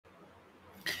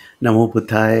Namo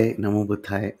Buddhaya, Namo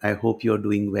Buddhaya. I hope you're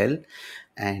doing well,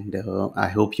 and I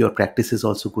hope your practice is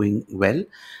also going well.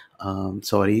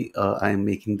 Sorry, I'm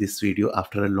making this video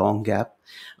after a long gap.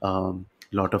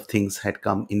 Lot of things had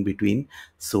come in between,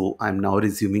 so I'm now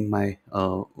resuming my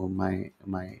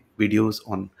videos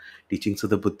on teachings of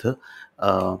the Buddha.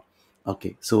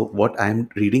 Okay, so what I'm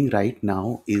reading right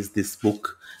now is this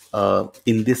book,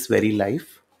 In This Very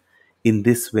Life, in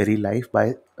This Very Life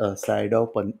by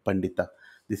Sayadaw Pandita.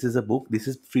 This is a book. This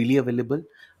is freely available.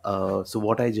 So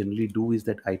what I generally do is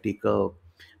that I take a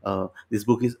this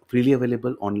book is freely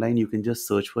available online. You can just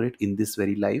search for it, In This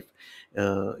Very Life.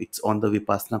 It's on the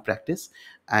vipassana practice,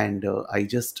 and I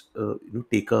just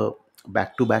take a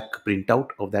back-to-back printout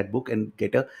of that book and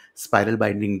get a spiral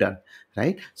binding done.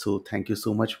 Right. So thank you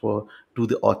so much for to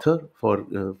the author for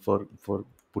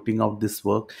putting out this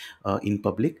work in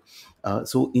public.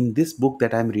 So in this book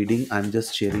that I'm reading, I'm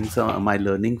just sharing some my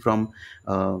learning from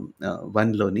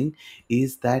one learning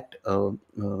is that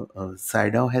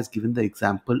Sayadaw has given the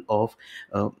example of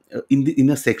in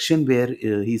a section where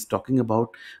he's talking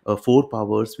about four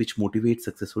powers which motivate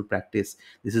successful practice.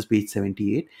 This is page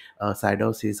 78.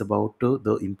 Sayadaw says about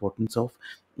the importance of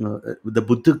the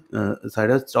Buddha.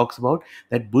 Sayadaw talks about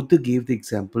that Buddha gave the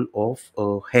example of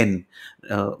a hen,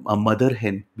 a mother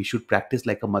hen. We should practice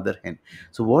like a mother hen.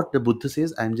 So what the Buddha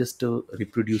says, I'm just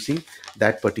reproducing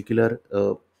that particular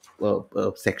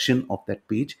section of that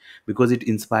page because it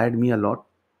inspired me a lot.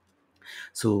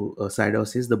 So Sayadaw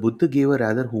says the Buddha gave a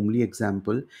rather homely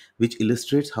example which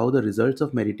illustrates how the results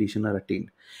of meditation are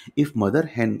attained. If mother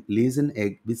hen lays an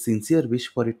egg with sincere wish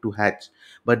for it to hatch,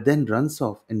 but then runs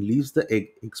off and leaves the egg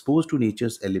exposed to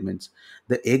nature's elements,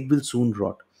 the egg will soon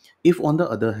rot. If, on the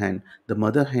other hand, the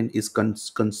mother hen is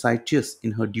conscientious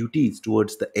in her duties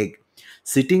towards the egg,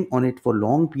 sitting on it for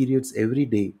long periods every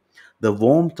day, the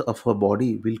warmth of her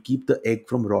body will keep the egg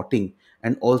from rotting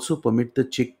and also permit the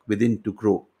chick within to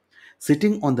grow.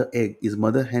 Sitting on the egg is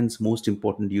mother hen's most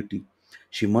important duty.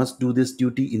 She must do this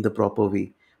duty in the proper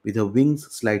way, with her wings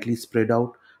slightly spread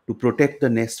out to protect the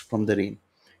nest from the rain.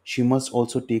 She must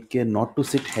also take care not to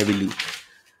sit heavily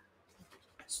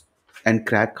and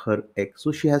crack her egg.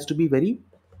 So she has to be very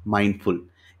mindful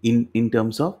in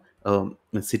terms of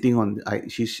sitting on.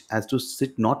 She has to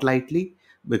sit not lightly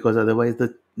because otherwise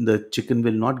the chicken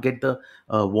will not get the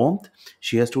warmth.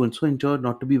 She has to also ensure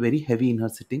not to be very heavy in her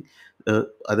sitting,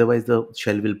 otherwise the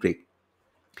shell will break.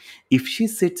 If she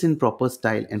sits in proper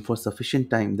style and for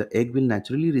sufficient time, the egg will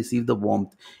naturally receive the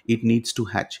warmth it needs to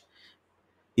hatch.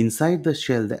 Inside the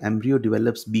shell, the embryo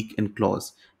develops beak and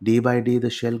claws. Day by day, the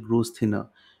shell grows thinner.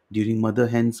 During mother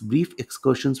hen's brief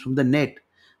excursions from the net,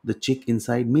 the chick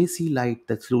inside may see light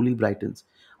that slowly brightens.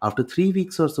 After 3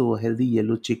 weeks or so, a healthy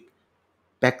yellow chick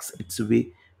pecks its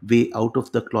way out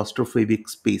of the claustrophobic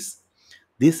space.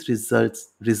 This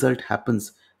result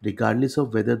happens regardless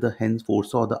of whether the hen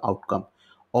foresaw the outcome.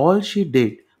 All she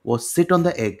did was sit on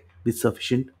the egg with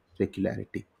sufficient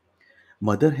regularity.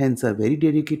 Mother hens are very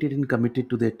dedicated and committed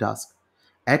to their task.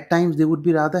 At times, they would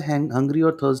be rather hungry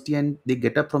or thirsty and they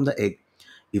get up from the egg.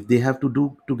 If they have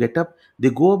to get up, they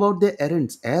go about their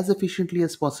errands as efficiently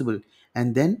as possible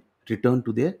and then return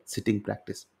to their sitting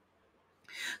practice.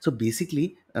 So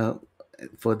basically,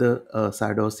 further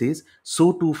Sayadaw says,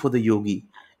 so too for the yogi.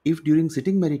 If during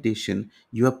sitting meditation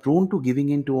you are prone to giving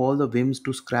in to all the whims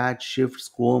to scratch, shift,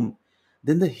 squirm,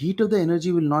 then the heat of the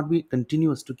energy will not be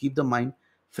continuous to keep the mind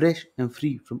fresh and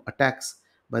free from attacks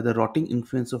by the rotting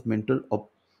influence of mental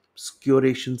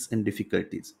obscurations and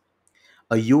difficulties.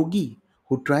 A yogi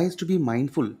who tries to be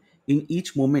mindful in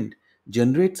each moment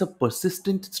generates a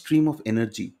persistent stream of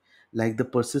energy, like the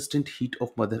persistent heat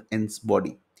of Mother N's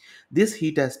body. This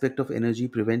heat aspect of energy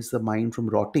prevents the mind from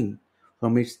rotting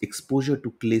from its exposure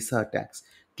to klesa attacks.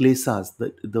 Klesas,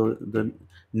 the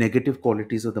negative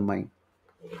qualities of the mind.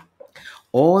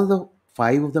 All the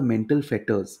five of the mental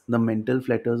fetters or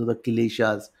the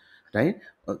kileshas, right?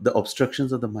 The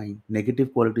obstructions of the mind,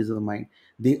 negative qualities of the mind,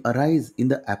 they arise in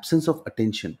the absence of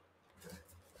attention,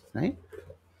 right?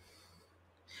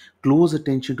 Close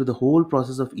attention to the whole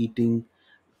process of eating,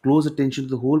 close attention to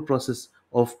the whole process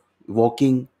of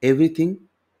walking, everything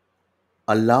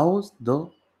allows the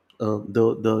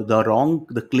wrong,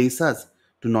 the klesas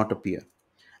to not appear.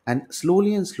 And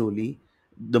slowly,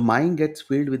 the mind gets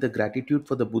filled with the gratitude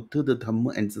for the Buddha, the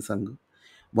Dhamma, and the Sangha.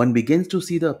 One begins to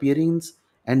see the appearance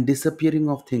and disappearing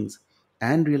of things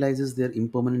and realizes their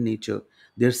impermanent nature,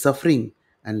 their suffering,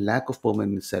 and lack of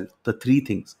permanent self. The three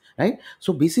things, right?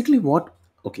 So basically,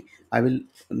 okay, I will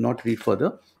not read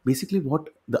further. Basically, what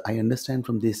I understand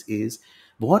from this is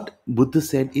what Buddha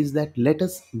said is that let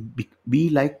us be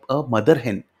like a mother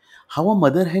hen. how a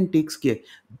mother hen takes care.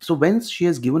 So when she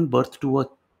has given birth to a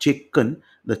chicken,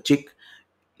 the chick,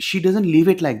 she doesn't leave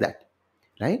it like that,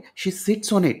 right? She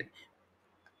sits on it,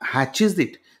 hatches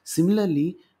it.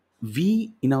 Similarly,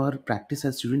 we in our practice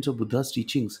as students of Buddha's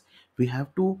teachings, we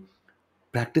have to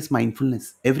practice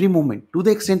mindfulness every moment to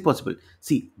the extent possible.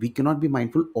 See, we cannot be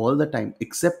mindful all the time,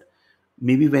 except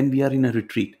maybe when we are in a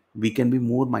retreat. We can be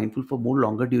more mindful for more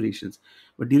longer durations.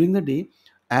 But during the day,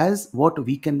 as what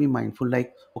we can be mindful,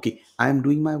 like, okay, I am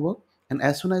doing my work, and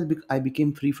as soon as I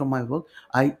became free from my work,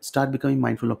 I start becoming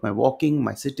mindful of my walking,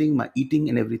 my sitting, my eating,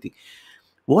 and everything.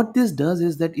 What this does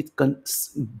is that it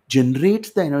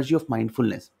generates the energy of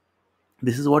mindfulness.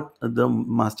 This is what the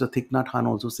master Thich Nhat Hanh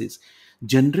also says: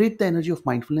 generate the energy of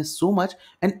mindfulness so much.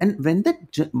 And when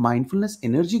that mindfulness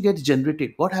energy gets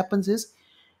generated, what happens is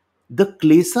the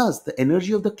klesas, the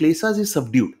energy of the klesas is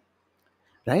subdued,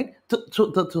 right? So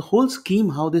the whole scheme,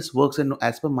 how this works, and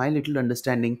as per my little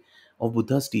understanding of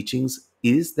Buddha's teachings,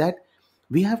 is that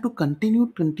we have to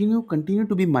continue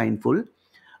to be mindful.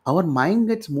 Our mind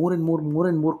gets more and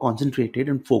more concentrated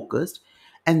and focused,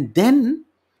 and then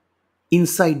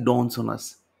insight dawns on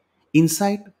us.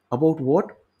 Insight about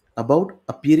what? About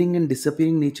appearing and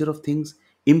disappearing nature of things,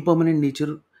 impermanent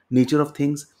nature of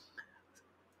things,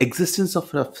 existence of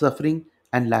suffering,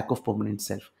 and lack of permanent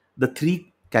self. The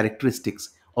three characteristics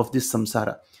of this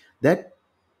samsara: that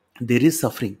there is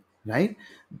suffering, right?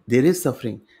 There is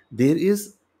suffering, there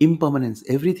is impermanence,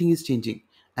 everything is changing,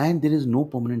 and there is no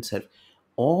permanent self.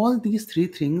 All these three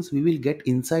things we will get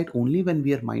insight only when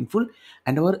we are mindful,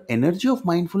 and our energy of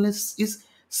mindfulness is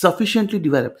sufficiently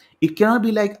developed. It cannot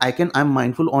be like I'm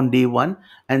mindful on day 1,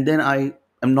 and then I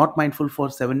am not mindful for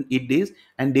 7 8 days,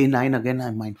 and day 9 again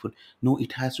I'm mindful. No,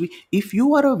 it has to be, if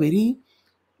you are a very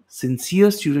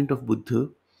sincere student of Buddha,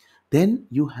 then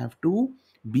you have to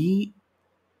be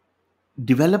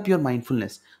develop your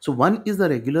mindfulness. So one is the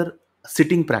regular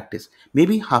sitting practice,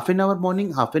 maybe half an hour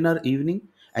morning, half an hour evening,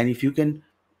 and if you can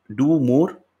do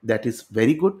more, that is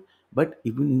very good. But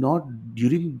even not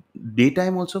during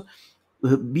daytime also,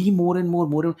 be more.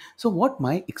 So what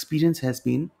my experience has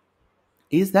been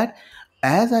is that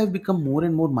as I've become more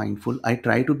and more mindful, I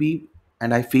try to be,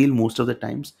 and I fail most of the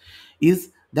times,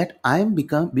 is that I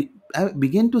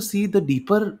begin to see the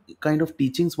deeper kind of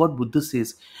teachings what Buddha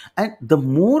says. And the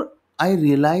more I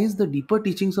realize the deeper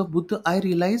teachings of Buddha, I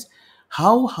realize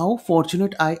how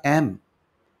fortunate I am,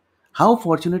 how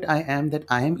fortunate I am that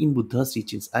I am in Buddha's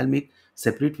teachings. I'll make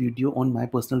separate video on my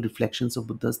personal reflections of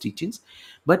Buddha's teachings,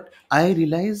 but I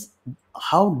realize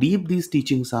how deep these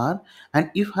teachings are.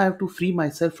 And if I have to free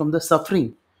myself from the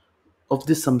suffering of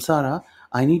this samsara,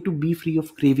 I need to be free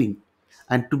of craving.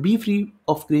 And to be free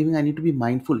of craving, I need to be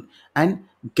mindful and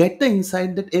get the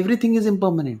insight that everything is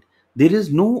impermanent. There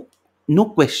is no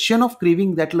question of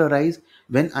craving that will arise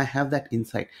when I have that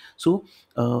insight. So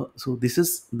this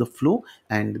is the flow.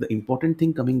 And the important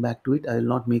thing, coming back to it, I will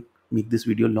not make this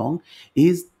video long,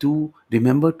 is to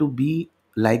remember to be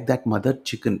like that mother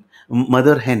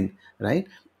hen, right?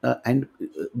 And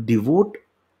devote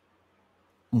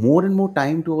more and more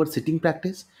time to our sitting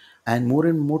practice, and more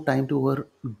and more time to our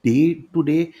day to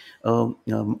day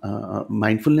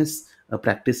mindfulness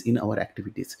practice in our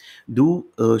activities. Do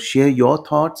share your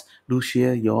thoughts, do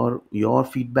share your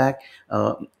feedback,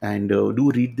 and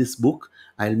do read this book.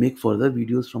 I'll make further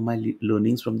videos from my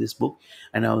learnings from this book,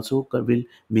 and I also will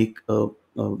make the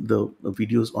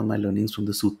videos on my learnings from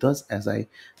the suttas as I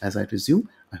resume.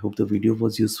 I hope the video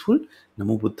was useful.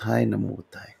 Namo Buddhaya, Namo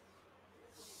Buddhaya.